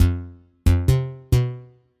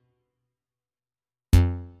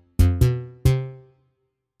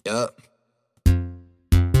Yup.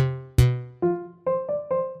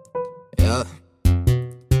 Yup.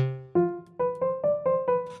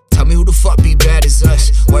 Tell me who the fuck be bad as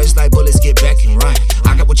us. Words like bullets, get back and run.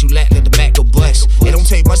 I got what you lack, let the Mac go bust. It don't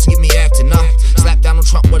take much to get me acting up. Slap down on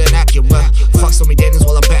Trump with an Acura. Fuck so many Daniels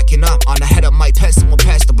while I'm backing up. On the head of Mike Pence, someone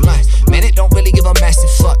pass the blunt. Man, it don't really give a massive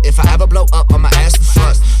fuck. If I ever blow up, I'ma ask for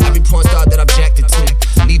fuss. Every porn star that I've jacked it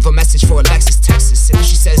to. Leave a message for Alexis, Texas. And if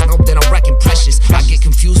she says no, then I'm wrecking precious. I get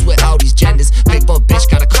confused with all these genders. Big butt bitch,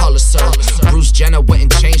 gotta call her sir. Bruce Jenner went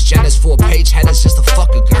and changed genders for a page headers just to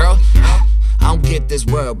fuck a girl. I don't get this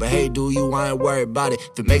world, but hey, do you? I ain't worried about it.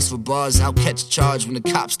 If it makes for bars, I'll catch a charge. When the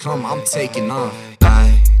cops come, I'm taking off.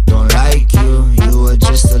 I don't like you, you are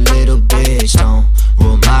just a little bitch. Don't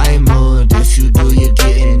ruin my mood, if you do, you're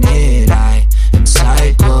getting it. I am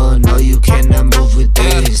psycho, no, you cannot move with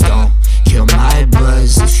this. Don't kill my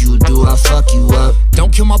buzz, if you do, I'll fuck you up.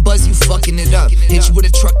 Don't kill my buzz, you fucking it up. Hit you with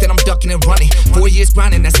a truck, then I'm ducking and running. 4 years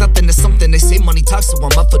grinding, that's nothing to something. They say money talks, so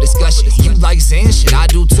I'm up for discussion. You like Zen shit, I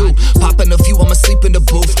do too. Popping a few, I'ma sleep in the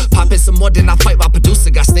booth. Popping some more, then I fight my producer.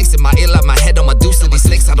 Got snakes in my ear, like my head on my deuce. These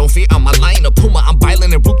snakes I don't fear, I'm a lion, a puma. I'm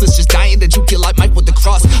violent and ruthless, just dying to juke you like Mike with the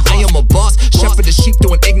cross. I am a boss, shepherd the sheep,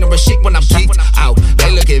 doing ignorant shit when I'm geeked out.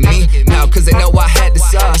 They look at me now, cause they know I had the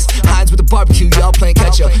sauce. Hines with the barbecue, y'all playing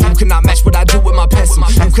catch up. You cannot match what I do with my pencil.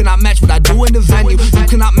 You cannot match what I do in the venue. You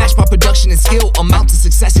cannot match my production and skill. Amount to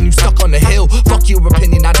success and you stuck on the hill. Fuck your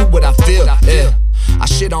opinion, I do what I feel. Yeah. I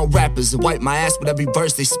shit on rappers and wipe my ass with every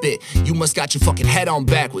verse they spit. You must got your fucking head on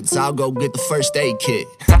backwards. I'll go get the first aid kit.